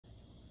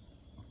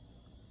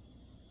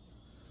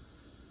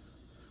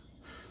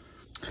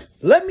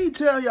Let me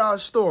tell y'all a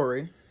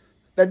story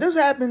that just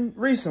happened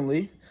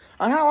recently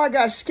on how I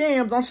got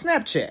scammed on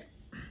Snapchat.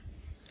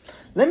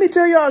 Let me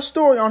tell y'all a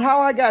story on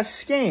how I got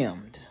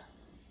scammed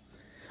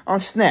on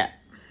Snap.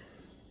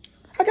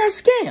 I got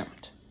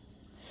scammed.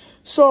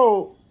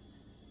 So,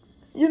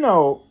 you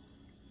know,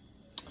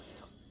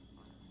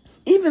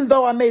 even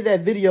though I made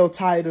that video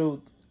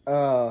titled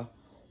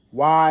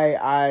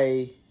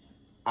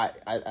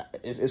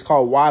it's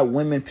called Why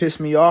Women Piss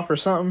Me Off or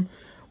something.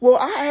 Well,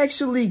 I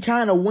actually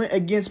kind of went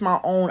against my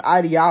own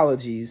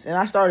ideologies, and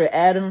I started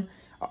adding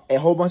a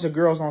whole bunch of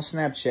girls on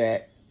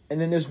Snapchat.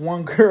 And then this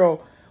one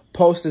girl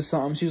posted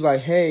something. She was like,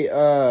 hey,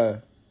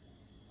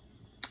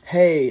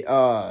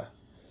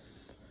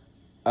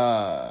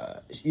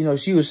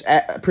 she was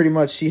pretty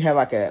much, she had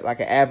like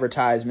an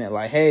advertisement,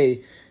 like,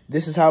 hey,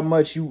 this is how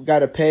much you got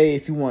to pay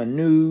if you want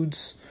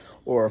nudes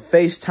or a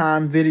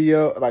FaceTime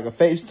video, like a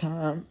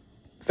FaceTime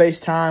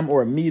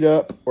or a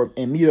meetup,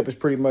 and meetup is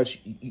pretty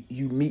much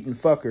you meet and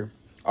fuck her,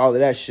 all of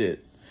that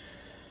shit.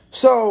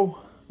 So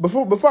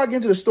before I get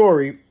into the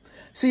story,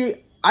 see,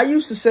 I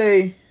used to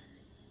say,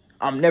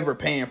 I'm never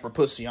paying for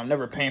pussy. But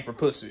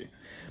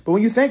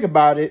when you think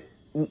about it,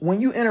 when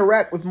you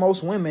interact with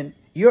most women,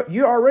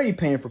 you're already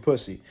paying for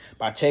pussy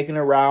by taking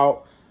her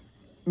out,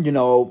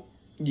 your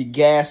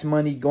gas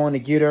money going to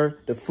get her,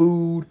 the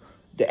food,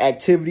 the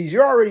activities.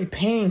 You're already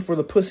paying for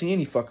the pussy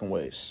any fucking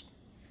ways.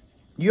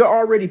 You're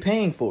already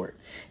paying for it.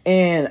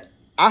 And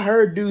I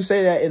heard dudes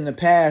say that in the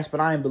past, but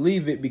I didn't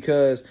believe it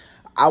because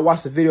I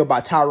watched a video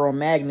by Tyrone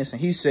Magnus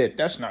and he said,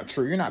 that's not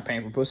true. You're not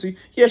paying for pussy.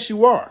 Yes,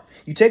 you are.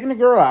 You taking the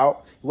girl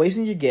out,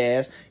 wasting your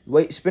gas,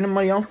 spending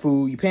money on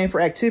food, you paying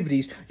for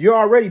activities. You're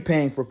already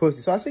paying for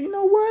pussy. So I said, you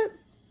know what?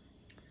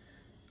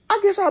 I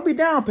guess I'll be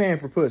down paying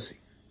for pussy.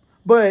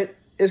 But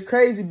it's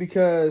crazy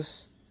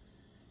because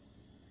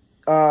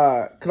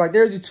like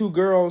there's these two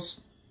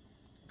girls,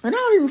 and I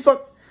don't even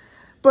fuck,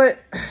 but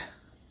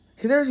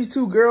because there's these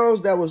two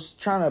girls that was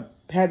trying to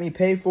have me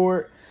pay for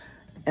it,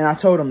 and I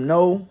told them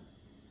no,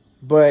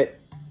 but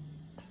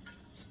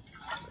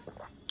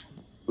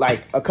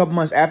like a couple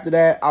months after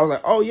that, I was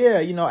like, oh yeah,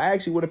 I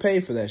actually would have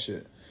paid for that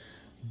shit.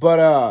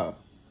 But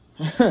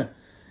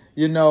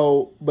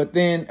but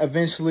then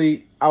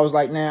eventually I was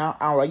like,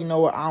 I was like, you know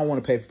what, I don't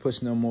want to pay for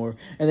pussy no more.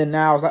 And then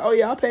now I was like, oh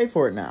yeah, I'll pay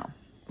for it now.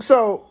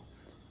 So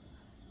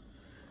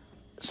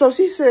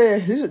she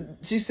said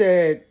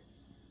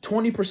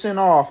 20%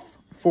 off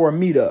for a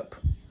meetup.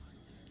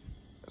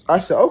 I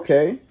said,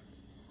 okay.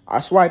 I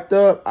swiped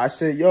up. I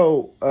said,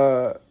 yo,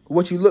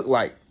 what you look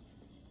like?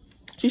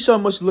 She showed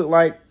me what she looked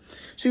like.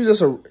 She was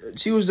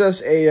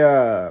just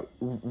a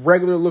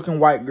regular looking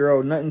white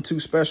girl, nothing too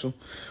special.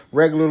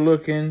 Regular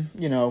looking,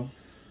 she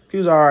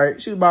was all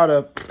right. She was about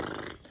a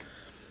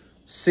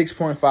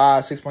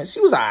 6.5, 6. She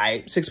was all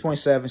right,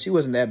 6.7. She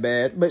wasn't that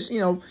bad, but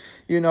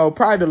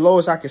probably the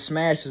lowest I could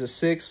smash is a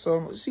 6.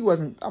 So she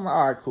wasn't. I'm like,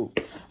 all right, cool.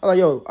 I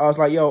was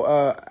like,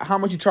 yo, how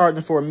much you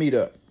charging for a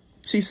meetup?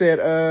 She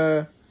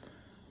said,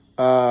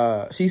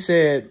 I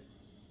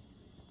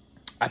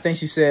think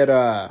she said,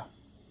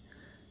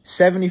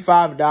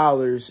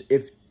 $75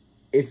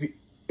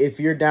 if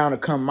you're down to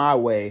come my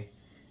way,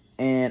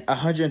 and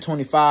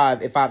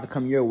 $125 if I have to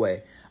come your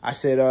way. I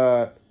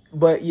said,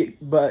 but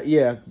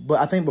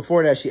I think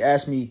before that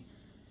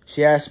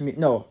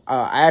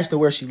I asked her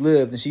where she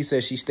lived, and she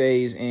said she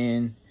stays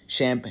in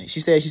Champaign. She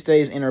said she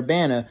stays in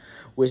Urbana,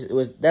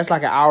 that's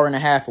like an hour and a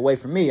half away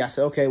from me. I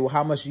said, okay, well,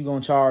 how much you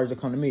gonna charge to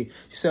come to me?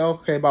 She said,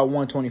 okay, about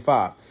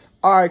 $125.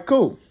 All right,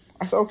 cool.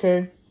 I said,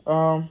 okay.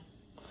 I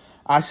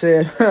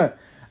said,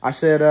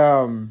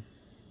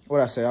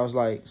 what I said? I was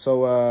like,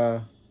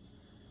 so,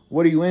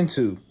 what are you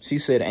into? She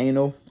said,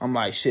 anal. I'm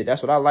like, shit,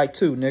 that's what I like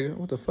too, nigga.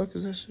 What the fuck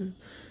is that shit?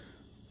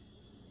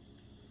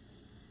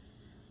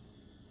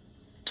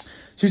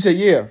 She said,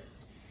 yeah.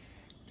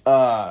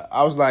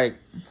 I was like,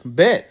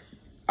 bet.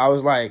 I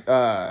was like,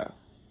 I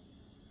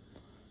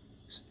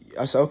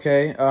said,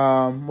 okay.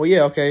 Well,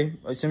 yeah, okay.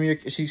 She sent me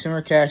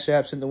her Cash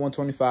App, sent the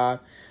 $125.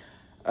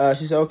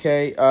 She said,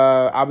 okay,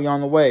 I'll be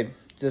on the way.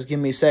 Just give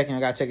me a second. I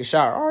got to take a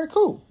shower. All right,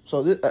 cool.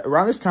 So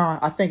around this time,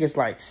 I think it's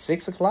like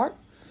 6 o'clock,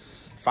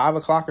 5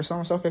 o'clock or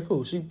something. So, okay,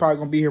 cool. She probably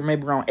going to be here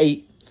maybe around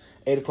 8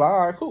 o'clock.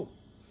 All right, cool.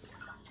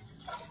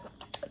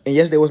 And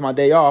yesterday was my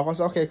day off. I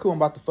said, okay, cool. I'm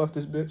about to fuck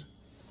this bitch.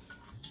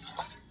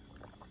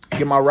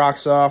 Get my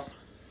rocks off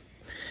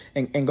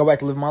and go back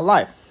to live my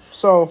life.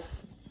 So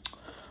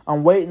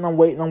I'm waiting. I'm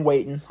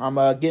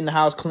getting the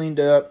house cleaned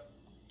up,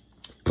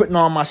 putting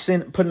on my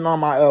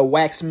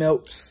wax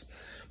melts.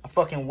 My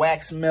fucking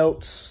wax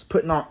melts,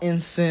 putting on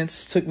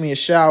incense, took me a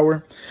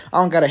shower. I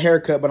don't got a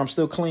haircut, but I'm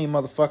still clean,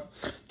 motherfucker.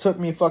 Took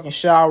me a fucking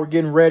shower,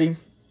 getting ready.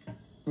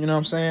 You know what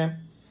I'm saying?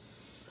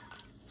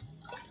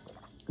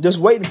 Just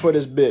waiting for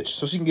this bitch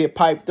so she can get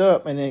piped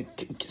up and then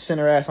send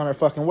her ass on her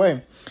fucking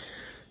way.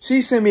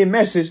 She sent me a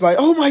message like,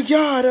 oh my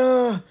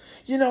God,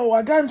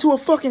 I got into a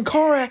fucking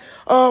car.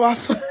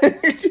 Almost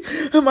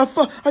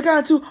got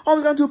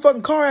into a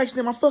fucking car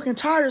accident. My fucking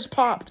tires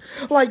popped.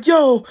 Like,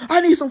 yo,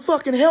 I need some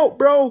fucking help,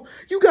 bro.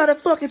 You gotta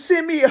fucking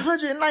send me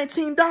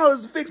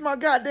 $119 to fix my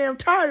goddamn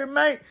tire,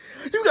 man.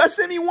 You gotta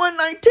send me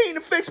 $119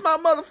 to fix my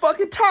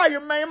motherfucking tire,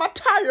 man. My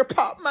tire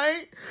popped,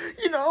 man.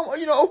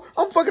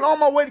 I'm fucking on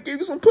my way to give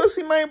you some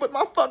pussy, man, but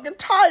my fucking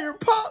tire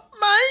popped,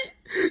 man.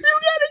 You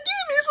gotta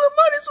give me some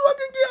money so I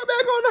can get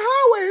back on the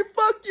highway.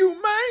 Fuck you,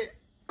 man.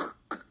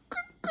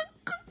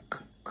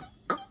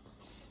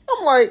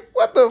 I'm like,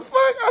 what the fuck?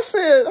 I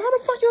said, how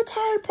the fuck your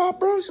tire pop,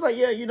 bro? She's like,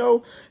 yeah,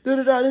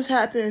 this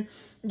happened.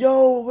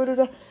 Yo,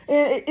 and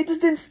it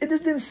just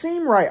didn't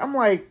seem right. I'm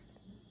like,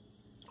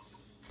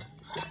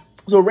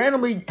 so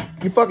randomly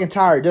your fucking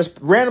tire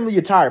randomly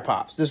your tire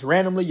pops. Just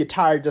randomly your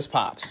tire just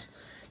pops.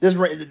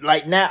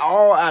 Like now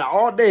out of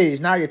all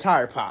days, now your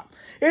tire pop.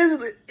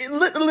 It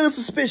looked a little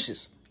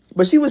suspicious.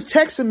 But she was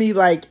texting me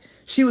like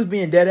she was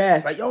being dead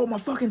ass. Like, yo, my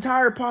fucking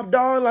tire popped,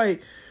 dog.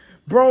 Like,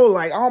 bro,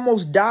 like I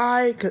almost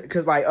died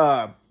cause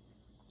I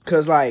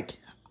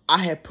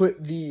had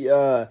put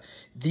the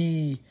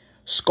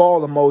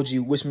skull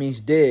emoji, which means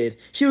dead.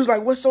 She was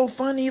like, what's so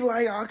funny?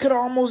 Like, I could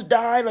have almost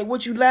died. Like,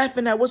 what you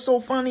laughing at? What's so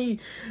funny?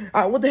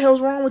 What the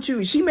hell's wrong with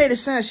you? She made it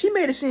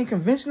seem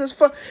convincing as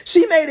fuck.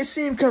 She made it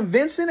seem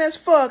convincing as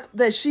fuck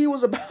that she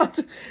was about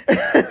to...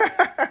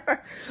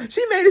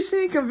 She made it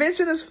seem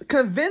convincing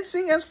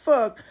as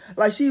fuck,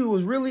 like she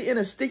was really in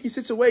a sticky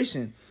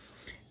situation.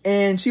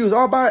 And she was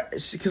all by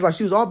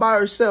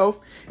herself.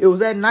 It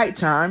was at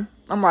nighttime.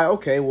 I'm like,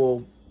 okay,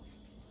 well,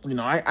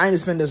 I ain't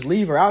just finna just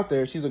leave her out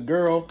there. She's a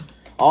girl,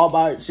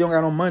 she don't got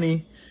no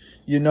money,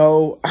 I ain't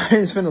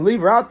just finna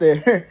leave her out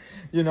there.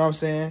 You know what I'm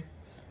saying?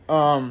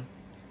 I'm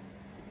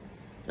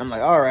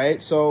like, all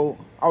right. So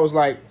I was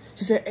like,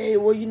 she said, hey,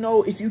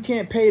 well, if you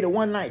can't pay the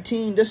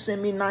 $119, just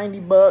send me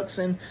 $90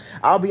 and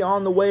I'll be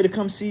on the way to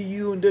come see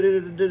you. And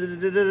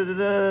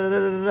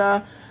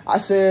I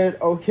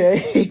said,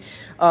 okay.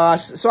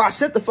 So I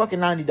sent the fucking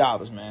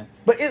 $90, man.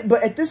 But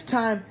at this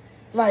time,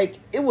 like,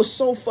 it was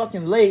so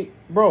fucking late,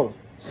 bro.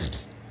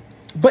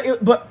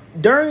 But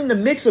during the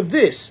mix of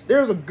this, there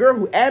was a girl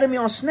who added me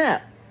on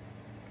Snap.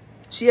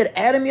 She had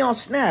added me on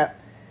Snap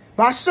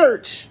by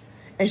search.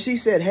 And she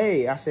said,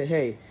 hey. I said,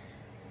 hey.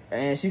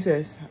 And she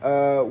says,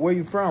 where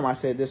you from? I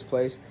said, this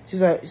place. She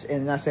said,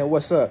 and I said,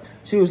 what's up?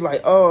 She was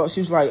like, do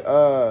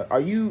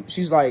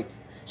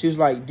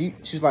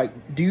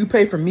you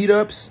pay for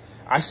meetups?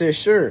 I said,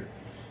 sure.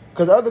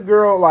 Cause the other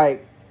girl,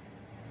 like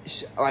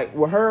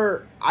with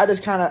her, I was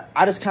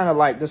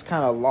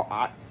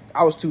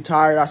too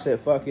tired. I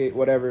said, fuck it,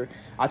 whatever.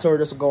 I told her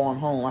just to go on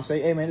home. I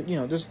said, hey man,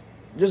 just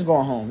go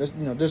on home.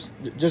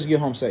 Just get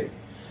home safe.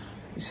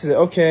 She said,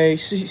 okay.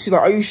 She's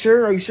like, are you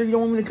sure? Are you sure you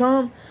don't want me to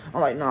come? I'm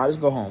like, nah,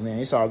 just go home, man.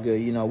 It's all good.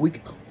 We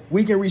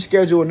can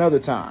reschedule another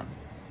time.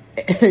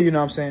 You know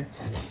what I'm saying?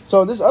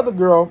 So this other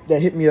girl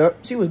that hit me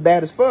up, she was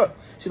bad as fuck.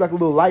 She's like a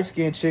little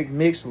light-skinned chick,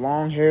 mixed,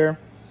 long hair.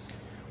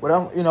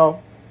 Whatever,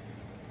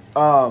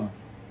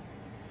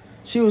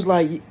 she was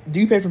like, do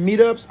you pay for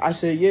meetups? I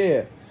said,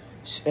 yeah.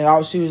 And I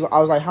was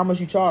like, how much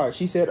you charge?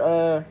 She said,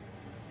 about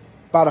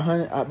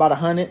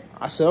 $100.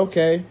 I said,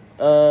 okay.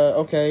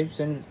 Okay.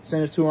 Send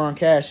it to her on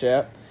Cash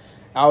App.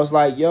 I was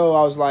like,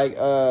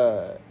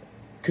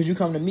 could you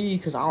come to me?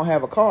 Cause I don't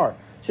have a car.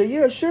 She said,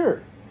 yeah,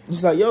 sure.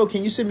 He's like, yo,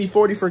 can you send me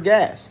 40 for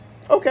gas?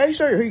 Okay,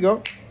 sure. Here you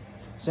go.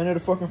 Send her the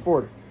fucking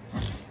 40.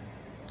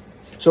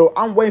 So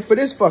I'm waiting for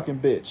this fucking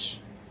bitch.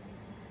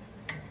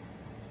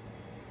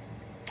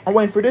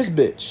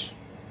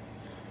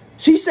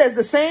 She says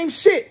the same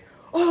shit.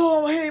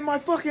 Oh, hey, my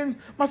fucking,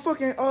 I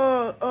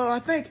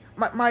think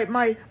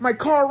my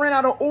car ran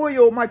out of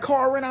oil.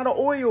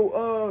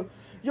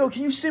 Yo,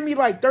 can you send me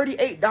like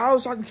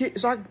 $38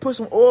 so I can put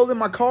some oil in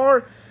my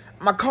car?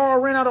 My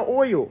car ran out of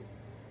oil.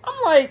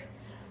 I'm like,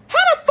 how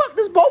the fuck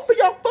does both of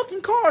y'all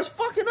fucking cars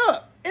fucking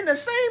up in the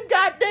same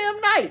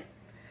goddamn night?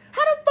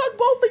 How the fuck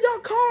both of y'all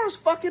cars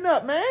fucking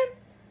up, man?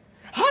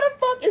 How the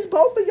fuck is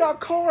both of y'all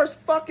cars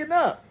fucking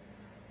up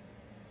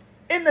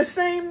in the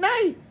same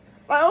night?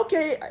 Like,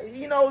 okay,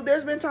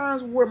 there's been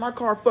times where my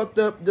car fucked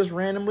up just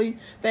randomly.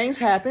 Things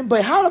happen.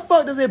 But how the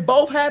fuck does it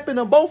both happen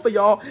to both of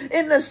y'all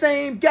in the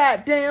same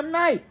goddamn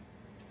night?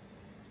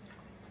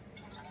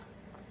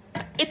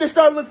 It just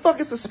started to look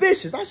fucking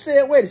suspicious. I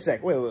said, wait a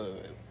sec. Wait.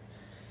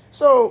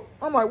 So,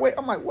 I'm like,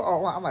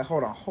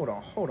 hold on.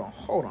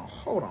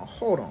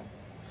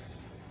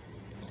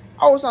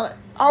 I was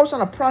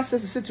trying to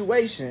process the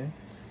situation.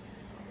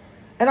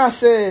 And I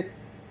said,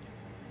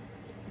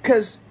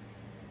 because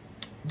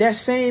that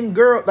same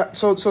girl,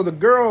 so the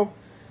girl,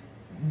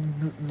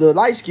 the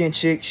light-skinned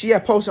chick, she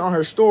had posted on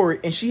her story,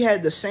 and she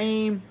had the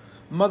same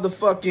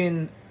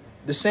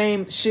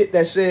shit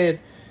that said,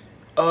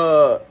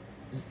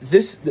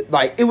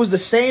 it was the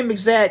same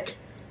exact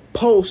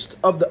post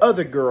of the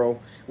other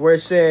girl where it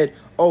said,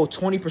 oh,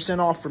 20%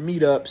 off for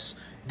meetups,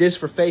 this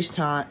for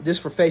FaceTime,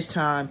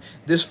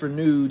 this for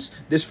nudes,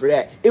 this for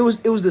that. It was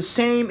the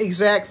same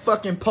exact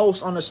fucking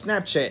post on the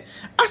Snapchat.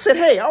 I said,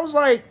 hey, I was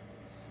like,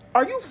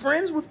 are you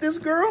friends with this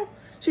girl?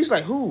 She's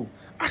like, who?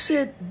 I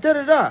said,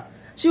 da-da-da.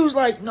 She was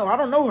like, no, I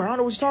don't know her. I don't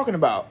know what you're talking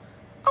about.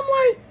 I'm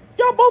like,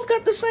 y'all both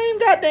got the same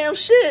goddamn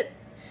shit.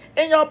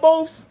 And y'all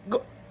both,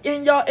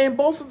 and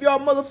both of y'all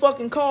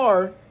motherfucking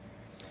car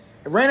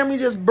randomly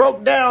just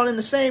broke down in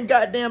the same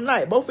goddamn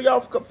night. Both of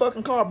y'all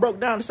fucking car broke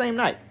down the same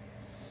night.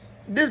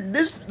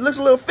 This looks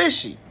a little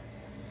fishy.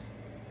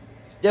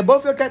 Yeah,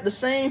 both of y'all got the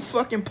same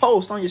fucking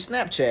post on your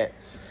Snapchat.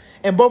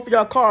 And both of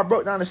y'all car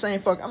broke down the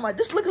same fucking... I'm like,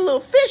 this look a little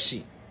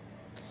fishy.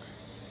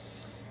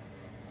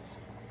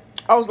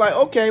 I was like,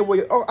 okay,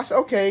 well, I said,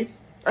 okay.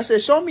 I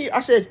said, show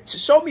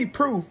me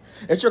proof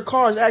that your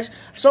car is actually...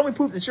 Show me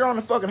proof that you're on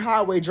the fucking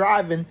highway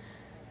driving.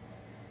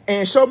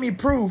 And show me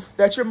proof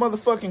that your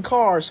motherfucking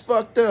car is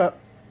fucked up.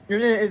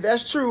 And then if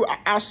that's true,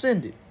 I'll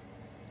send it.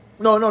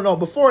 No.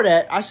 Before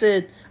that, I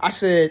said,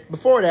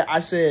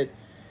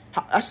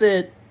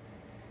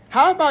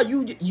 how about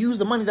you use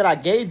the money that I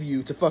gave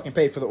you to fucking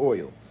pay for the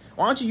oil?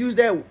 Why don't you use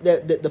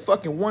the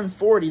fucking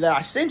 $140 that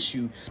I sent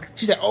you?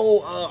 She said, I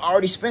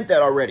already spent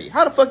that already.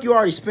 How the fuck you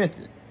already spent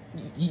it?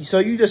 So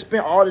you just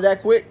spent all of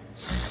that quick?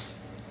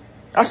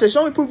 I said,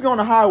 show me proof you're on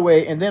the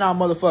highway, and then I'll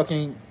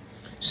motherfucking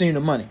send you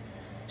the money.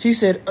 She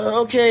said,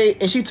 okay.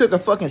 And she took a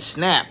fucking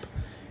snap.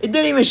 It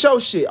didn't even show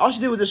shit. All she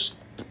did was just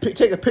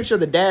take a picture of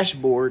the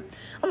dashboard.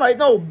 I'm like,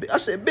 no. I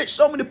said, bitch,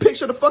 show me the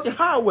picture of the fucking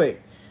highway.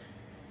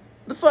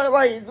 I'm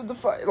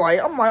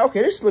like,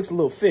 okay, this looks a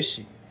little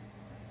fishy.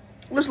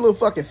 Looks a little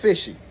fucking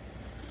fishy.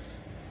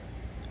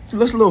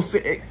 Looks a little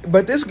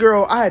but this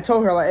girl, I had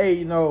told her, like,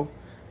 hey,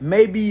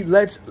 maybe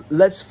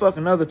let's fuck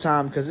another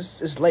time,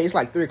 because it's late. It's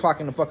like 3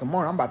 o'clock in the fucking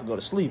morning. I'm about to go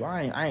to sleep.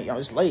 I ain't,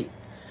 it's late.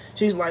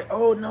 She's like,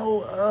 oh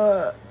no,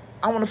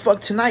 I want to fuck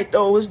tonight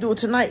though. Let's do it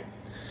tonight.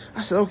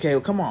 I said, okay,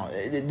 well, come on.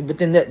 But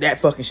then that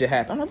fucking shit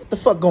happened. I'm like, what the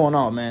fuck going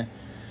on, man?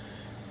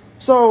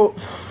 So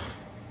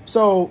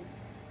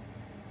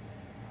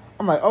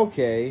I'm like,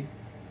 okay.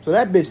 So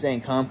that bitch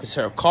didn't come because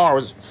her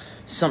car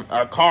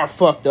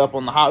fucked up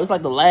on the highway. It's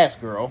like the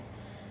last girl.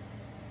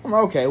 I'm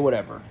like, okay,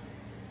 whatever.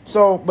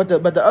 So, but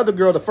the other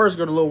girl, the first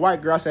girl, the little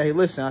white girl, I said, hey,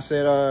 listen, I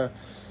said,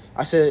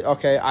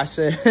 okay, I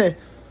said,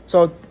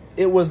 so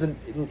it was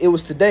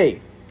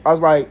today. I was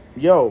like,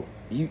 yo,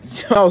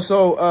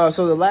 so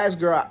the last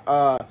girl,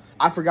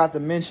 I forgot to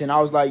mention, I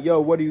was like, yo,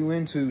 what are you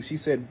into? She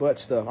said butt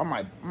stuff. I'm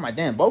like,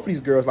 damn, both of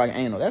these girls like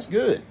anal. That's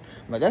good.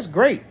 I'm like, that's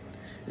great.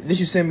 Then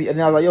she sent me,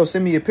 and I was like, yo,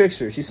 send me a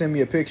picture. She sent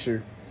me a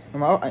picture. I'm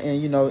like, and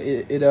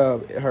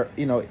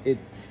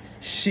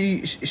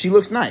she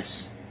looks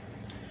nice.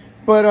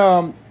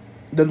 But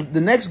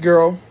the next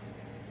girl,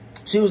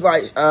 she was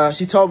like,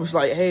 she told me, she's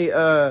like, hey,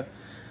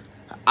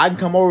 I can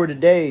come over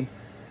today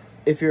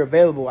if you're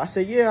available. I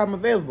said, yeah, I'm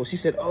available. She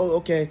said, oh,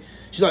 okay.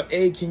 She's like,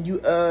 hey, can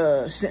you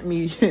send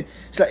me?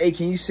 She's like, hey,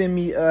 can you send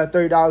me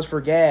 $30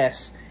 for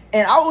gas?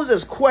 And I was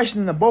just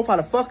questioning the both how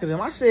the fuck of them.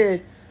 I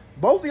said,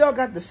 both of y'all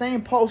got the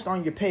same post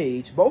on your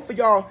page. Both of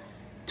y'all,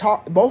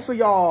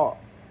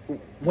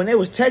 when they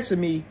was texting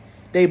me,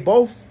 they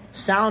both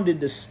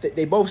sounded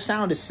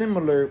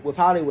similar with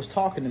how they was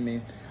talking to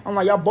me. I'm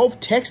like, y'all both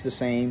text the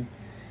same.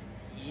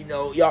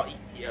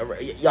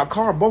 Y'all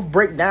car both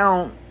break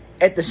down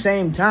at the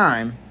same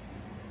time.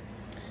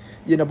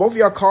 Both of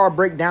y'all car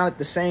break down at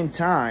the same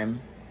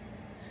time.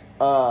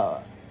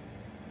 What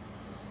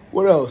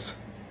else?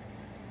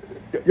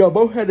 Y'all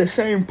both had the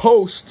same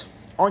post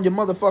on your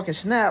motherfucking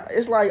Snap.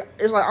 It's like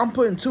I'm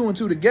putting 2 and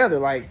 2 together.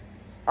 Like,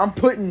 I'm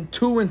putting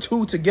 2 and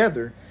 2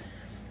 together.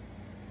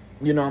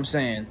 You know what I'm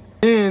saying?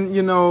 And,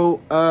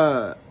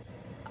 I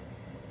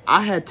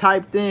had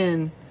typed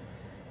in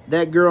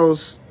that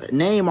girl's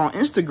name on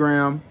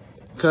Instagram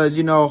because,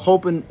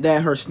 hoping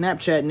that her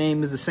Snapchat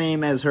name is the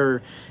same as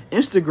her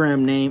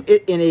Instagram name.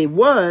 And it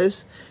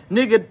was,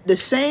 nigga, the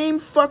same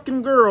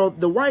fucking girl,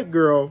 the white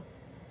girl,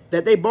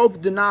 that they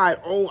both denied,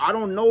 oh, I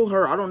don't know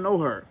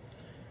her.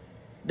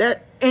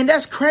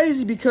 That's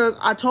crazy because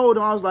I told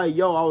him, I was like,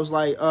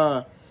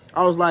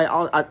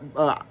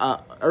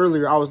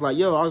 earlier,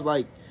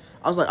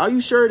 are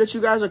you sure that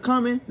you guys are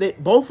coming?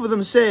 Both of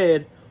them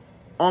said,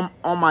 on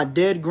my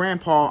dead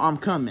grandpa, I'm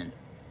coming.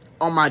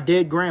 On my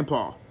dead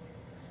grandpa.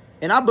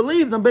 And I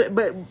believe them,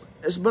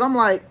 but I'm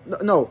like,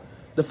 no.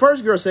 The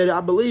first girl said it, I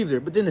believed her.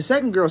 But then the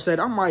second girl said,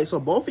 I'm like, so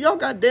both of y'all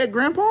got dead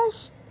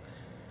grandpas?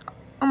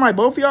 I'm like,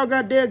 both of y'all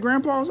got dead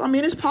grandpas? I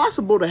mean, it's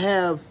possible to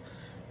have,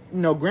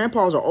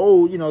 grandpas are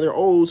old, they're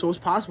old, so it's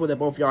possible that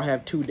both of y'all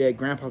have 2 dead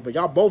grandpas, but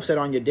y'all both said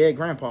on your dead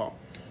grandpa.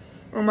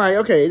 I'm like,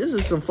 okay, this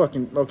is some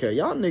fucking, okay,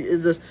 y'all niggas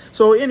is this.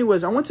 So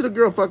anyways, I went to the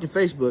girl fucking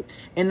Facebook,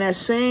 and that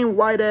same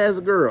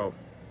white-ass girl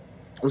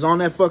was on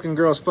that fucking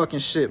girl's fucking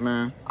shit,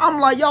 man. I'm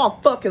like,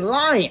 y'all fucking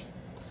lying.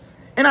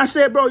 And I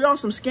said, bro, y'all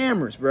some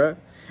scammers, bro.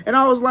 And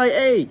I was like,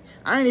 hey,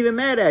 I ain't even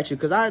mad at you,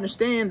 because I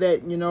understand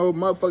that,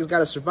 motherfuckers got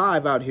to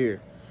survive out here.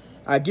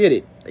 I get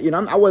it.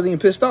 I wasn't even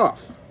pissed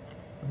off.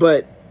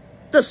 But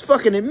just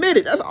fucking admit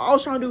it. That's all I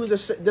was trying to do is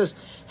just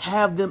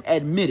have them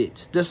admit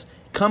it. Just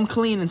come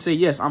clean and say,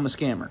 yes, I'm a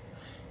scammer.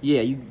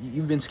 Yeah,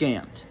 you've been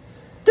scammed.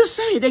 Just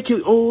say it. They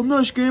I'm not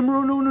a scammer.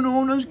 Oh, no,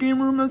 I'm not a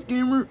scammer. I'm not a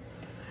scammer.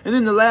 And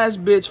then the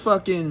last bitch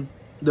fucking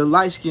the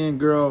light-skinned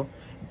girl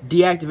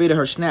deactivated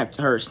her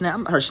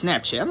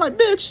Snapchat. I'm like,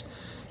 bitch,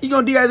 you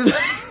gonna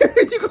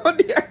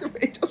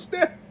deactivate your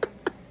Snap?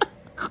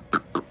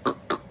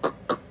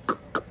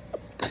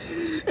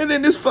 And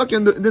then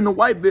then the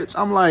white bitch,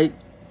 I'm like,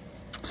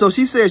 so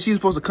she said she's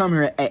supposed to come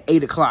here at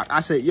 8 o'clock. I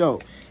said, yo,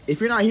 if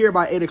you're not here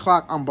by 8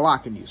 o'clock, I'm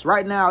blocking you. So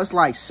right now, it's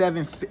like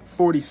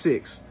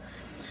 7:46.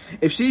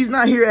 If she's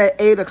not here at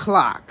 8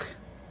 o'clock,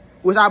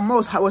 which I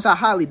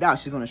highly doubt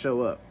she's going to show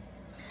up,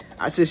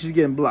 I said she's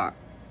getting blocked.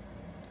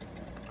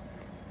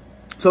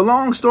 So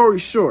long story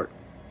short,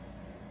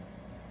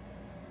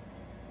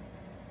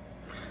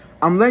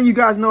 I'm letting you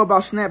guys know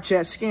about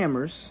Snapchat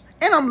scammers.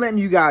 And I'm letting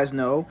you guys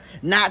know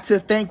not to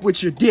think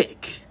with your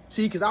dick.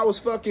 See, because I was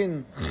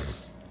fucking,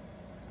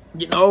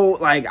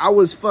 I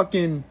was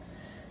fucking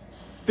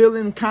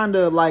feeling kind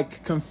of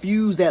like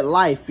confused at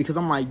life. Because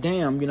I'm like,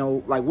 damn,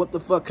 what the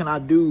fuck can I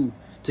do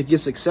to get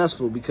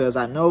successful? Because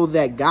I know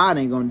that God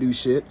ain't going to do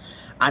shit.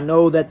 I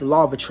know that the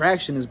law of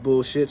attraction is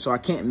bullshit. So I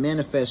can't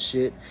manifest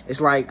shit.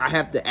 It's like I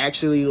have to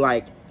actually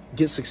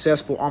get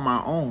successful on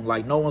my own.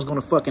 Like, no one's gonna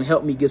fucking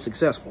help me get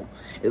successful.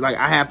 It's like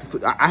I have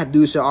to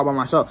do this shit all by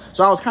myself.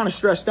 So I was kind of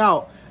stressed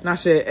out, and I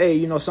said,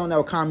 hey, something that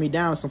will calm me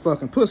down is some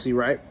fucking pussy,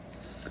 right?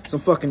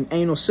 Some fucking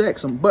anal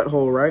sex, some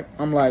butthole, right?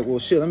 I'm like, well,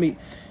 shit, let me,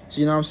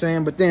 you know what I'm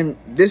saying? But then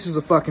this is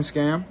a fucking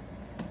scam.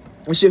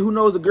 And shit, who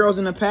knows the girls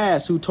in the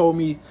past who told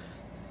me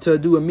to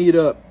do a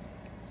meetup,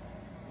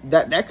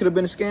 that could have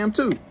been a scam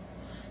too.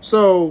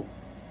 So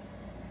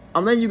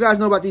I'm letting you guys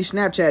know about these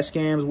Snapchat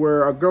scams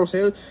where a girl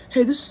says,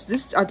 hey,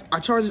 I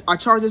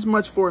charge this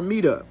much for a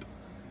meetup.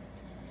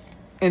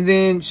 And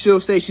then she'll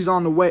say she's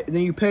on the way. And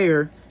then you pay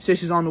her, say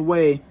she's on the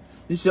way.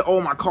 Then she said,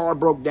 oh, my car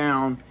broke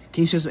down.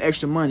 Can you send some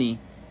extra money?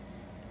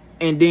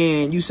 And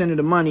then you send her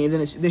the money, and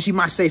then she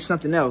might say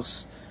something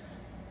else.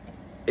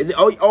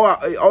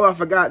 I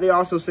forgot. They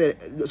also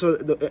said, so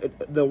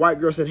the white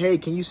girl said, hey,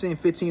 can you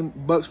send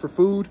 $15 for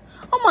food?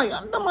 I'm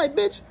like,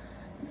 bitch,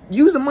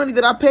 use the money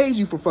that I paid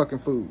you for fucking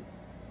food.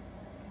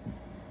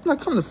 Like,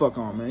 come the fuck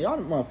on, man. Y'all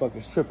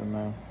motherfuckers tripping,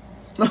 man.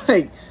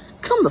 Like,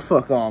 come the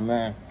fuck on,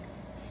 man.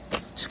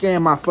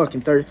 Scam my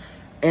fucking 30.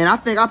 And I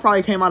think I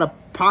probably came out of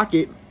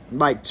pocket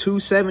like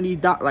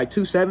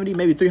 $270,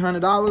 maybe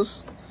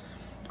 $300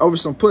 over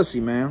some pussy,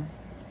 man.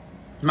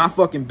 My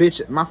fucking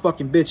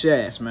bitch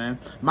ass, man.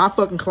 My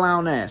fucking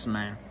clown ass,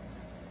 man.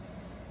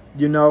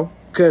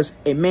 Because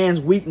a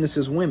man's weakness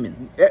is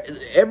women.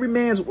 Every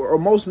man's or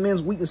most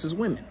men's weakness is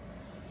women.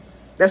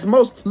 That's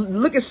most.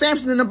 Look at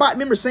Samson in the Bible.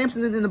 Remember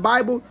Samson in the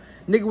Bible?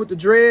 Nigga with the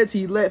dreads.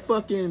 He let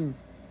fucking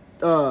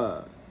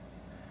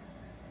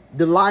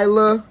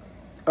Delilah.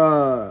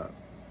 The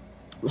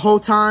whole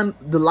time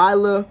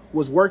Delilah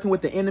was working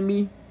with the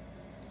enemy,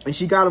 and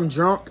she got him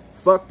drunk,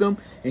 fucked him,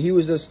 and he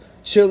was just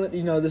chilling.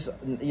 He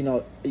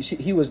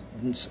was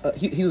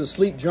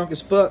asleep, drunk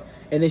as fuck,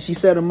 and then she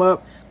set him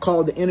up,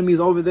 called the enemies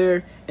over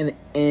there, and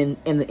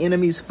the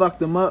enemies fucked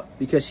him up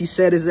because she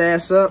set his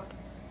ass up.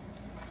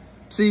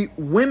 See,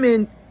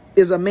 women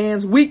is a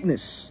man's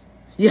weakness.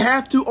 You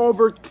have to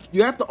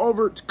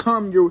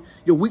overcome your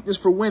weakness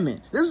for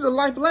women. This is a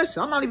life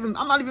lesson. I'm not even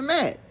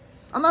mad.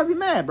 I'm not even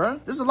mad, bro.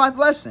 This is a life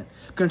lesson.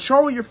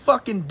 Control your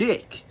fucking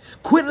dick.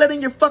 Quit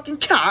letting your fucking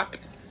cock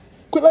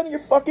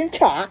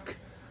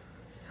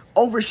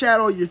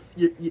overshadow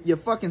your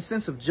fucking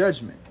sense of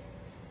judgment.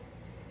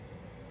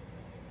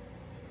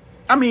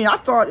 I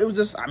thought it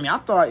was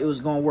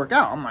going to work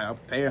out. I'm like, I'll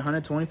pay her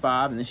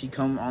 $125 and then she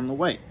come on the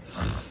way.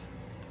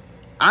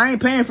 I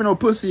ain't paying for no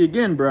pussy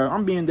again, bro.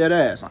 I'm being dead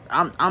ass.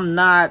 I'm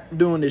not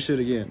doing this shit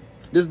again.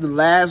 This is the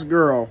last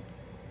girl.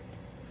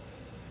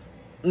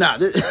 Nah,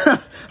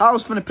 I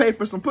was finna pay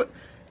for some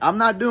I'm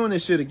not doing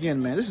this shit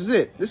again, man. This is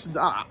it.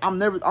 I'm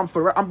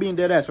being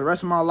dead ass for the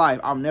rest of my life.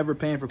 I'm never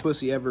paying for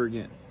pussy ever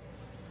again.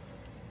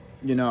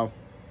 And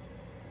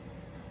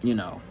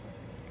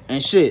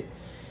shit.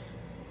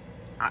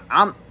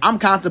 I'm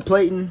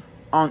contemplating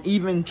on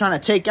even trying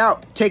to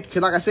cause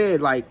like I said,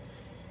 like,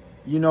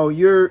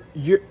 you're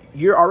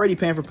already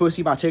paying for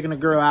pussy by taking a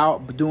girl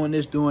out, but doing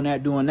this, doing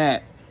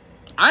that.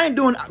 I ain't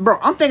doing, bro.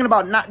 I'm thinking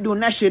about not doing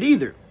that shit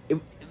either.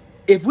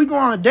 If we go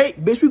on a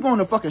date, bitch, we going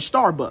to fucking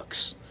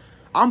Starbucks.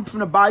 I'm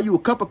finna buy you a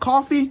cup of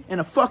coffee and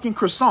a fucking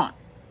croissant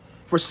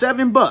for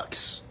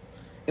 $7,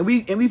 and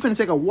we finna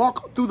take a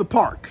walk through the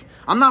park.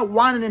 I'm not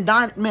whining and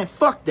dining, man.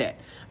 Fuck that.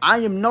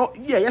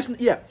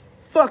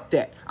 Fuck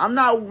that. I'm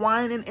not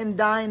whining and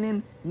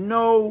dining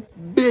no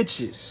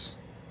bitches.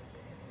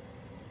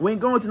 We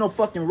ain't going to no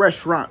fucking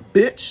restaurant,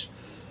 bitch.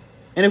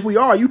 And if we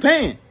are, you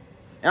paying.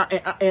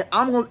 And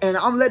I'm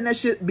letting that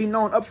shit be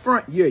known up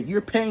front. Yeah,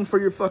 you're paying for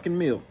your fucking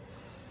meal.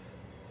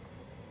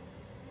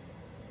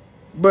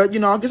 But,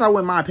 I guess I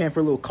wouldn't mind paying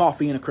for a little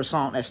coffee and a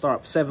croissant that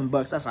start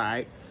 $7. That's all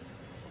right.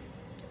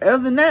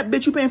 Other than that,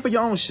 bitch, you paying for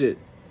your own shit.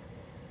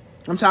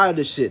 I'm tired of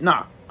this shit.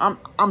 Nah,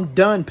 I'm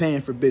done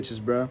paying for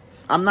bitches, bro.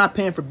 I'm not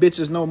paying for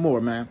bitches no more,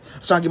 man.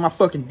 I'm trying to get my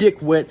fucking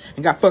dick wet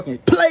and got fucking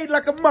played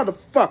like a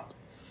motherfucker.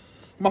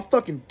 My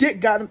fucking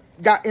dick got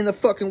in the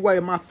fucking way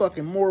of my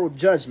fucking moral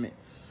judgment.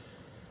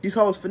 These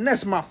hoes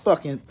finesse my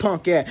fucking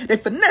punk ass. They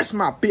finesse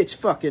my bitch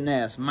fucking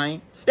ass,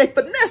 man. They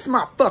finesse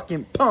my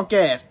fucking punk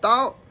ass,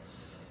 dog.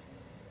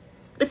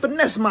 They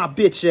finesse my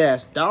bitch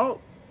ass, dog.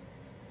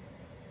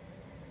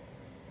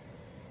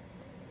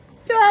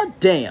 God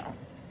damn.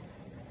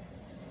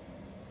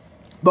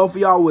 Both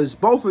of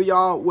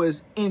y'all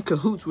was in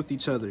cahoots with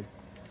each other.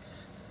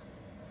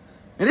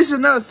 And this is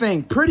another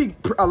thing.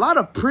 A lot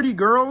of pretty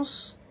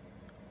girls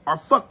are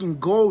fucking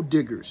gold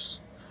diggers.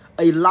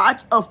 A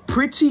lot of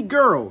pretty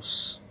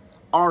girls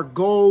are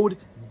gold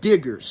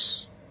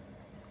diggers.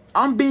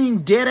 I'm being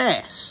dead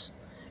ass.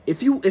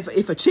 If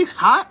a chick's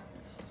hot,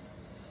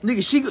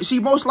 nigga, she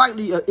most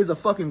likely is a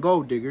fucking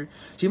gold digger.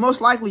 She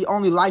most likely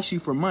only likes you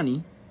for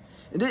money.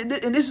 And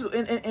this is,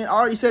 and I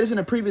already said this in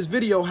a previous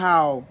video,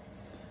 how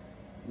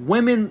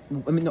men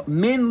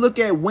look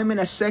at women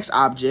as sex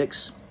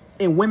objects,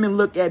 and women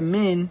look at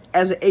men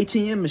as an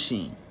ATM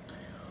machine.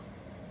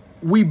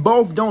 We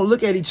both don't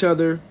look at each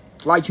other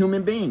like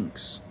human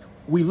beings.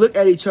 We look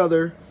at each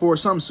other for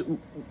some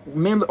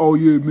men. Oh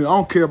yeah, man, I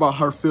don't care about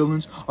her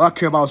feelings. All I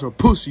care about is her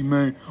pussy,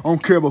 man. I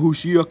don't care about who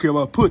she is. I care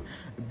about her pussy.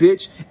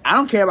 Bitch, I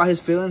don't care about his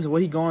feelings and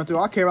what he going through.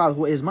 All I care about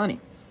is his money.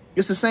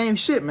 It's the same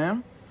shit,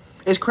 man.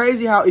 It's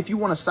crazy how if you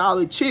want a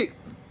solid chick,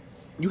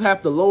 you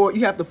have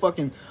to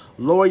fucking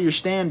lower your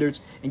standards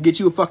and get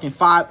you a fucking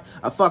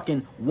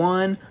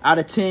 1 out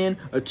of 10,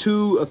 a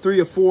 2, a 3,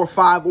 a 4,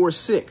 5, or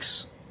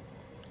 6.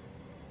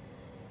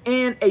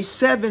 And a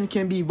 7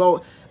 can be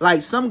both.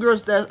 Like, some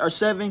girls that are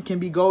 7 can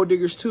be gold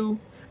diggers too,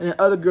 and then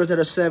other girls that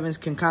are 7s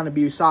can kind of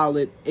be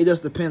solid. It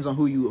just depends on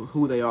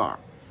who they are.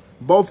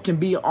 Both can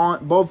be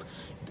on. Both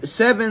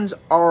 7s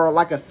are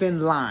like a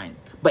thin line,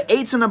 but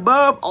 8s and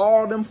above,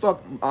 all them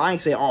I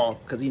ain't say all,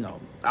 because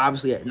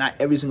obviously not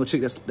every single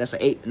chick that's an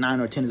 8, 9,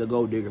 or 10 is a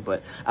gold digger,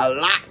 but a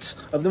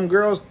lot of them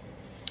girls,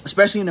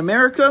 especially in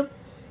America,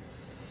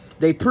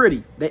 they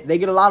pretty. They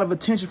get a lot of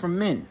attention from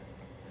men.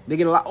 They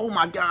get a lot. Oh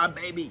my God,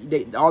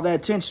 baby! All that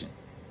attention.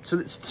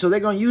 So they're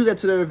gonna use that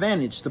to their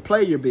advantage to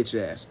play your bitch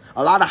ass.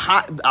 A lot of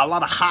hot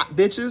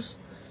bitches.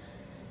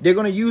 They're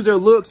gonna use their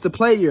looks to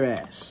play your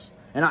ass.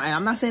 And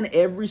I'm not saying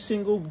every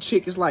single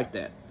chick is like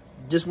that.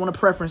 Just want a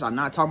preference. I'm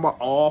not talking about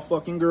all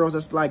fucking girls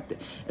that's like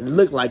that and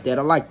look like that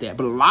or like that.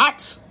 But a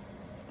lot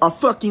are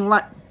fucking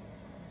like.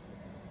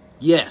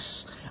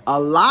 Yes, a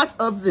lot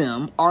of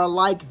them are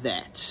like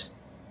that.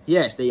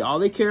 Yes, all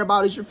they care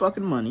about is your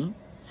fucking money.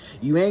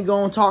 You ain't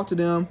gonna talk to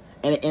them,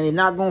 and they're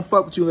not gonna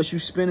fuck with you unless you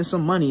spending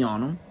some money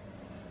on them.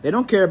 They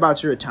don't care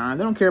about your time.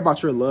 They don't care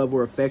about your love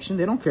or affection.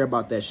 They don't care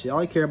about that shit. All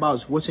they care about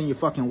is what's in your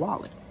fucking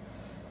wallet.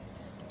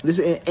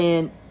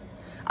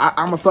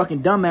 I'm a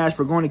fucking dumbass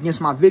for going against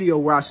my video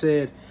where I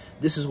said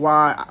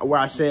why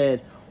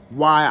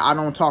I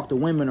don't talk to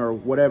women or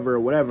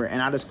whatever,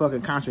 and I just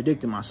fucking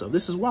contradicted myself.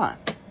 This is why.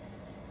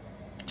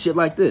 Shit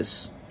like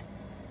this.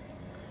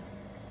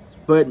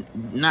 But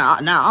now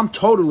I'm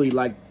totally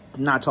like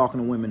not talking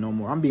to women no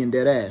more. I'm being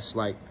dead ass.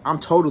 Like, I'm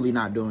totally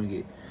not doing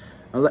it.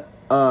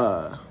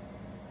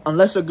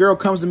 Unless a girl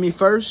comes to me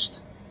first,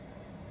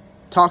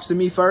 talks to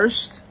me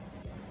first,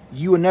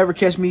 you would never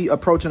catch me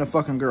approaching a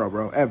fucking girl,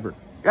 bro. Ever.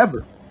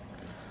 Ever.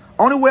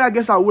 Only way I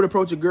guess I would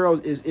approach a girl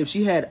is if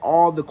she had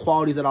all the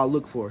qualities that I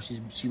look for.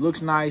 She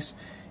looks nice.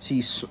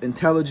 She's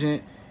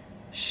intelligent.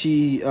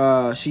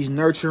 She's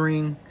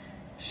nurturing.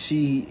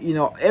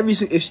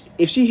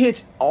 If she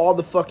hits all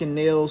the fucking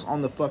nails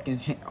on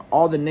the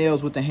all the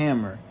nails with the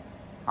hammer,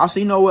 I'll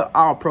say, you know what,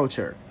 I'll approach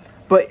her.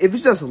 But if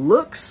it's just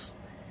looks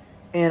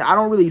and I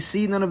don't really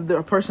see none of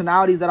the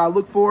personalities that I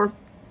look for,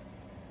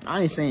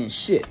 I ain't saying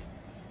shit.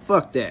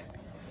 Fuck that.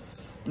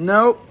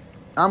 Nope,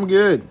 I'm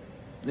good.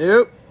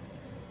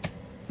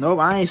 Nope,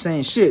 I ain't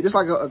saying shit. Just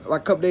like a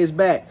couple days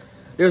back,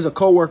 there's a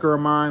coworker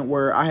of mine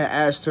where I had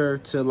asked her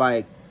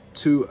to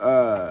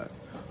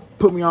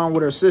put me on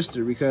with her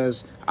sister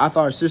because I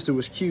thought her sister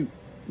was cute.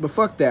 But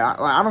fuck that.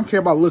 I don't care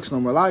about looks no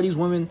more. A lot of these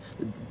women,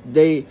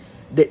 they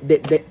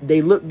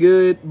look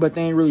good, but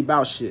they ain't really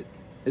about shit.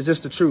 It's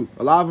just the truth.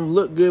 A lot of them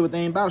look good, but they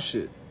ain't about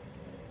shit.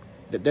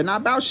 They're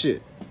not about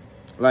shit.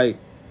 Like,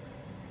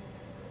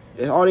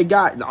 all they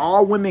got,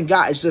 all women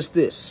got is just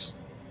this.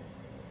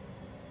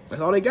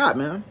 That's all they got,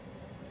 man.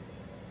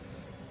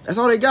 That's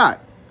all they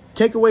got.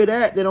 Take away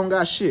that, they don't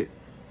got shit.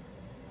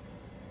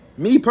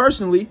 Me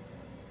personally,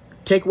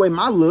 take away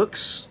my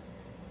looks,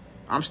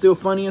 I'm still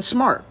funny and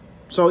smart.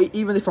 So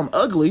even if I'm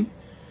ugly,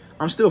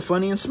 I'm still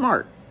funny and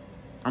smart.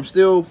 I'm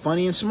still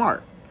funny and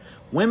smart.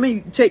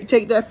 Women, take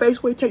that face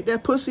away, take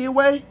that pussy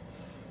away,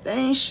 they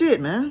ain't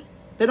shit, man.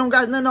 They don't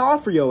got nothing to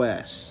offer your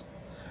ass.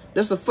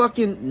 That's a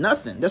fucking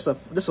nothing. That's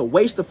a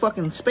waste of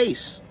fucking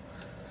space.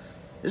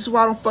 This is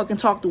why I don't fucking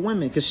talk to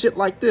women, because shit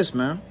like this,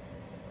 man.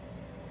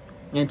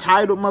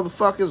 Entitled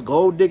motherfuckers,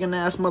 gold digging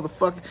ass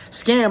motherfuckers,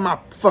 scam my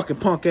fucking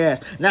punk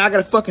ass. Now I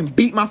gotta fucking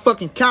beat my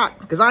fucking cock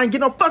because I ain't get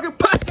no fucking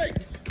pussy.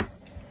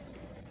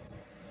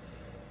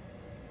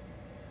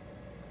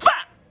 Fuck.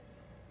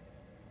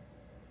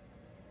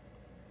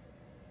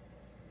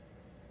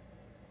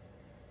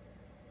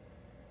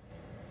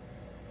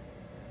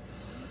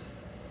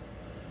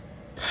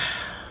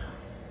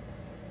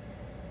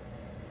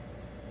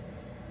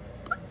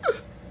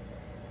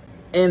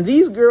 And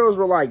these girls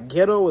were like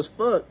ghetto as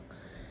fuck.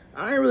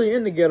 I ain't really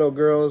into ghetto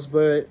girls,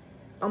 but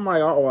I'm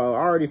like, oh, well, I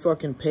already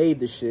fucking paid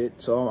the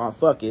shit, so I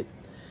fuck it.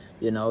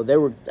 You know, they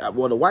were,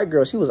 well, the white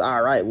girl, she was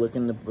all right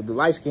looking. The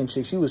light-skinned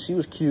chick, she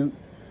was cute.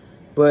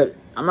 But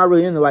I'm not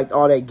really into, like,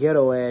 all that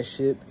ghetto-ass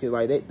shit. Because,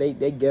 like,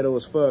 they ghetto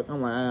as fuck.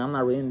 I'm like, I'm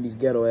not really into these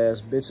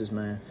ghetto-ass bitches,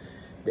 man.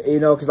 You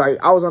know, because, like,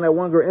 I was on that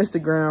one girl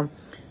Instagram.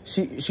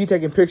 She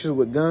taking pictures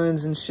with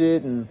guns and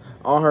shit. And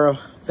all her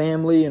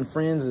family and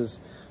friends is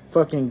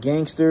fucking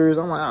gangsters.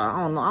 I'm like,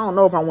 I don't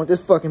know if I want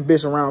this fucking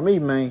bitch around me,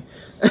 man.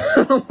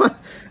 I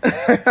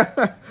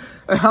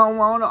don't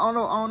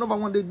know if I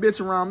want this bitch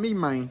around me,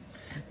 man.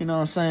 You know what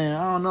I'm saying?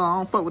 I don't know. I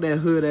don't fuck with that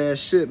hood ass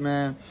shit,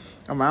 man.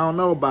 I'm like, I don't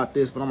know about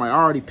this, but I'm like, I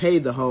already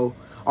paid the hoe.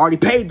 I already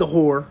paid the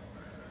whore.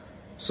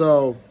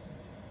 So,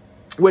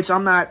 which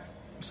I'm not,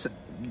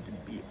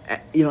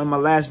 you know, in my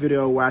last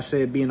video where I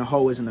said being a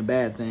hoe isn't a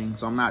bad thing.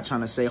 So I'm not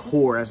trying to say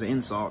whore as an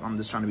insult. I'm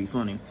just trying to be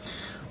funny.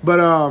 But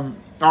I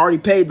already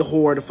paid the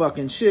whore the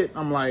fucking shit.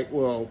 I'm like,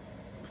 well,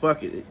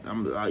 fuck it.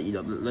 You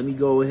know, let me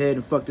go ahead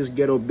and fuck this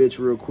ghetto bitch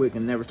real quick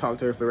and never talk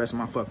to her for the rest of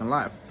my fucking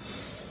life.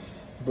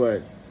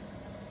 But,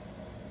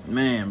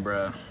 man,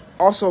 bruh.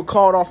 Also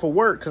called off of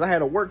work because I had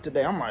to work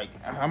today. I'm like,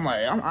 I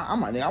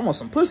want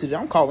some pussy today.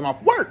 I'm calling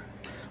off work.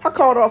 I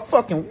called off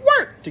fucking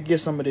work to get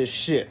some of this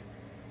shit.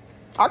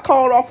 I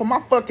called off of my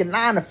fucking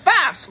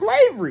 9-to-5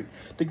 slavery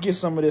to get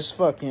some of this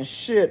fucking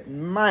shit,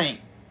 man.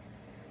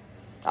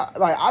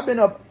 I've been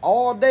up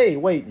all day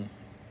waiting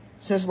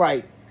since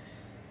like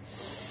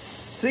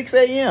 6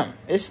 a.m.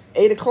 It's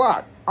 8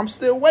 o'clock. I'm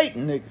still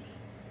waiting, nigga.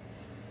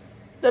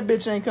 That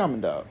bitch ain't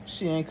coming, dog.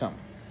 She ain't coming.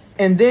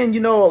 And then, you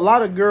know, a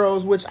lot of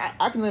girls, which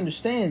I can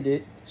understand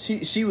it.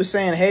 She was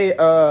saying, hey,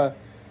 the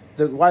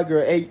white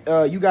girl, hey,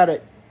 you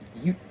gotta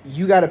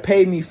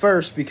pay me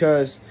first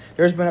because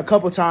there's been a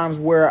couple times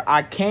where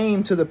I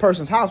came to the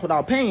person's house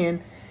without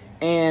paying,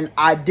 and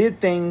I did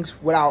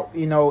things without,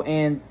 you know,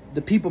 and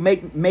the people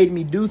made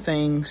me do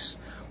things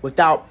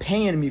without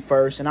paying me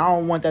first, and I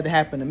don't want that to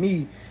happen to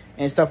me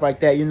and stuff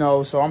like that, you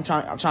know. So I'm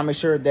trying to make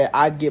sure that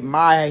I get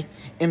my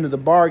end of the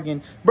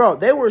bargain, bro.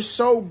 They were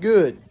so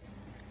good.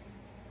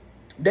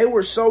 They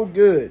were so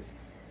good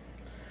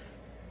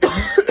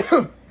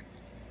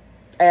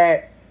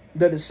at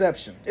the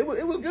deception. It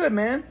was good,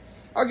 man.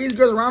 I'll give these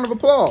girls a round of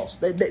applause.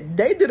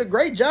 They did a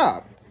great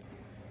job.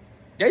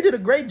 They did a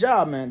great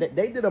job, man.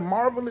 They did a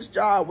marvelous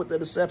job with the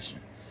deception.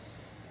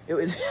 It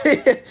was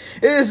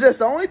just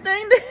the only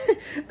thing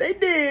they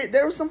did.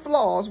 There were some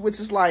flaws,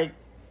 which is like,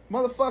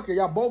 motherfucker,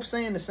 y'all both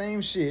saying the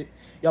same shit.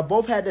 Y'all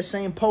both had the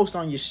same post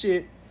on your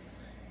shit.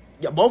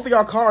 Both of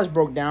y'all cars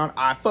broke down.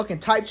 I fucking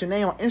typed your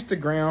name on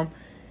Instagram,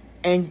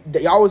 and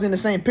y'all was in the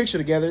same picture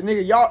together.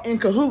 Nigga, y'all in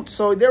cahoots.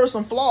 So there were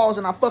some flaws,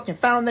 and I fucking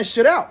found that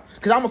shit out.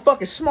 Because I'm a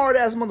fucking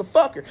smart-ass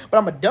motherfucker. But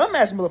I'm a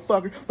dumb-ass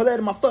motherfucker for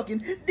letting my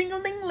fucking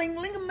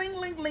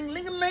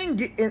ding-a-ling-ling-ling-ling-ling-ling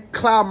get in,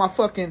 cloud my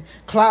fucking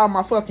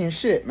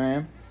shit,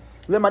 man.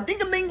 Let my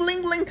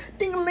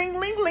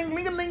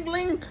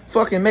ding-a-ling-ling-ling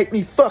fucking make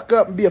me fuck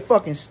up and be a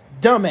fucking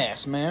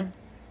dumbass, man.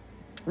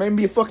 Make me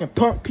be a fucking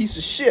punk piece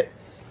of shit.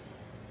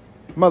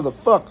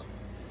 Motherfucker.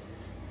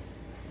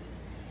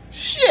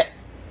 Shit.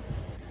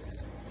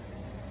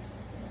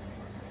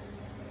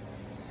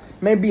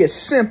 Maybe a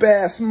simp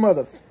ass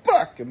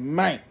motherfucker,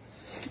 man.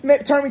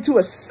 Turn me to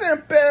a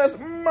simp ass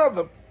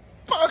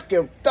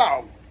motherfucking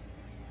dog.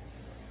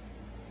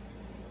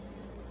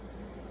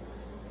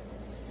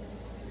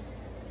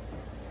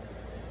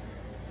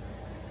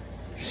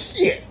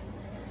 Shit.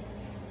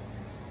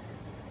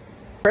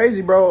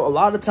 Crazy, bro. A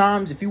lot of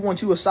times, if you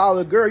want you a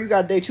solid girl, you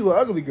gotta date you an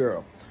ugly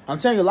girl. I'm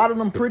telling you, a lot of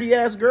them pretty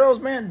ass girls,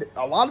 man,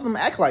 a lot of them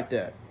act like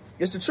that.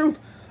 It's the truth.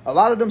 A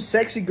lot of them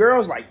sexy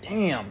girls, like,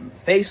 damn,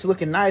 face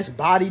looking nice,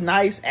 body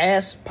nice,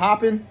 ass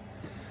popping,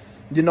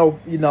 you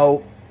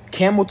know,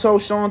 camel toe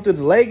showing through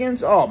the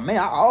leggings. Oh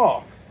man,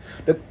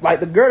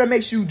 like the girl that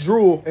makes you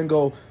drool and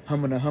go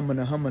hummina,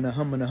 hummina, hummina,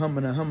 hummina,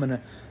 hummina,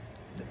 hummina.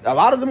 A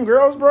lot of them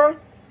girls, bro,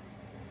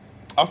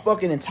 are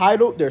fucking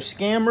entitled. They're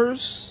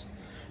scammers.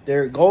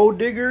 They're gold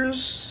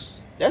diggers.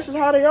 That's just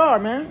how they are,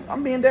 man.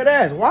 I'm being dead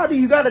ass. Why do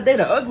you gotta date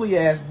an ugly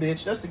ass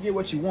bitch just to get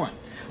what you want?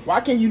 Why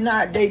can't you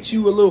not date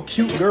you a little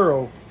cute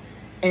girl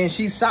and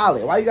she's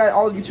solid? Why you gotta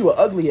always get you an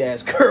ugly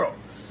ass girl?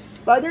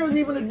 Like, there was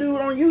even a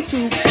dude on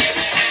YouTube.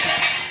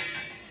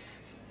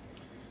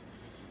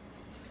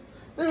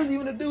 There was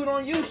even a dude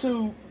on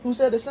YouTube who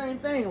said the same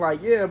thing.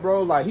 Like, yeah,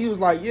 bro. Like, he was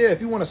like, yeah, if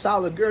you want a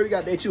solid girl, you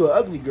gotta date you an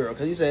ugly girl.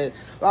 Because he said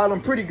a lot of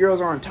them pretty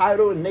girls are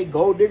entitled and they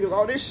gold diggers,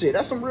 all this shit.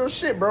 That's some real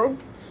shit, bro.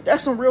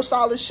 That's some real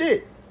solid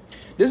shit.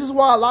 This is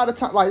why a lot of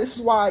time, like, this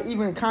is why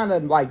even kind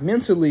of like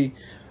mentally,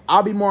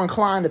 I'll be more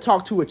inclined to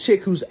talk to a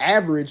chick who's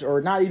average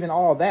or not even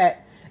all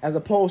that, as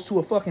opposed to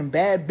a fucking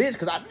bad bitch.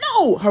 Because I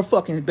know her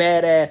fucking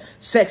badass,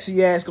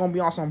 sexy ass gonna be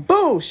on some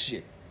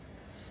bullshit.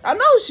 I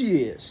know she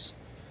is.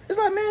 It's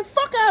like, man,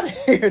 fuck out of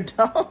here,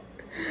 dog.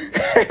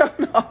 Hell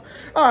no.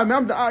 All right,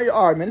 man.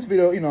 All right, man. This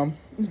video,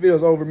 this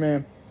video's over,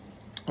 man.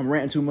 I'm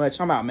ranting too much.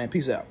 I'm out, man.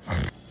 Peace out.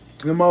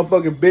 The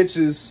motherfucking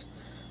bitches,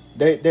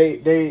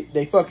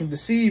 they fucking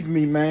deceived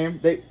me, man.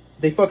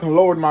 they fucking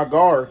lowered my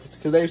guard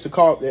because they used to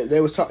call they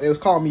was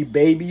calling me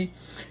baby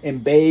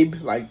and babe,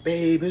 like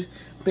baby,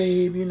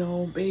 baby,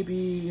 all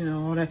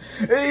that,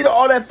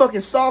 all that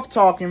fucking soft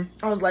talking.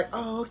 I was like,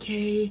 oh,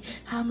 okay,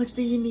 how much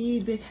do you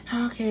need, babe?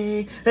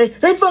 Okay, they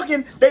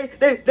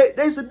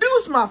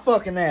seduced my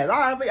fucking ass.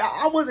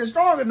 I wasn't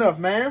strong enough,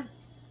 man.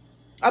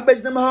 I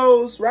bet them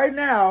hoes right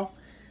now,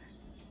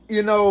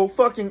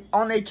 fucking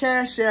on their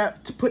Cash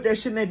App to put that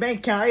shit in their bank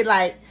account. They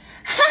like,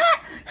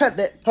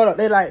 hold up,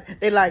 they like this.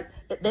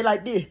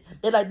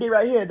 They like this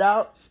right here,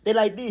 dog. They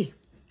like this.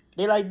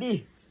 They like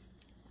this.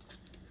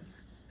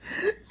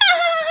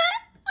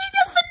 We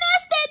just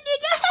finessed that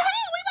nigga.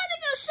 We about to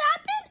go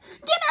shopping,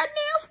 get our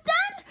nails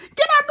done,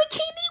 get our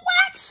bikini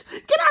wax,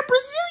 get our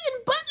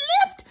Brazilian butt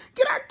lift,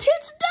 get our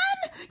tits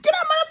done, get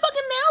our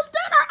motherfucking nails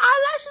done, our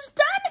eyelashes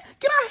done,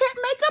 get our hair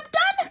makeup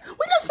done.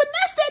 We just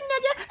finessed that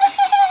nigga.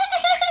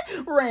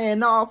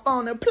 Ran off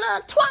on the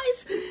plug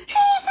twice.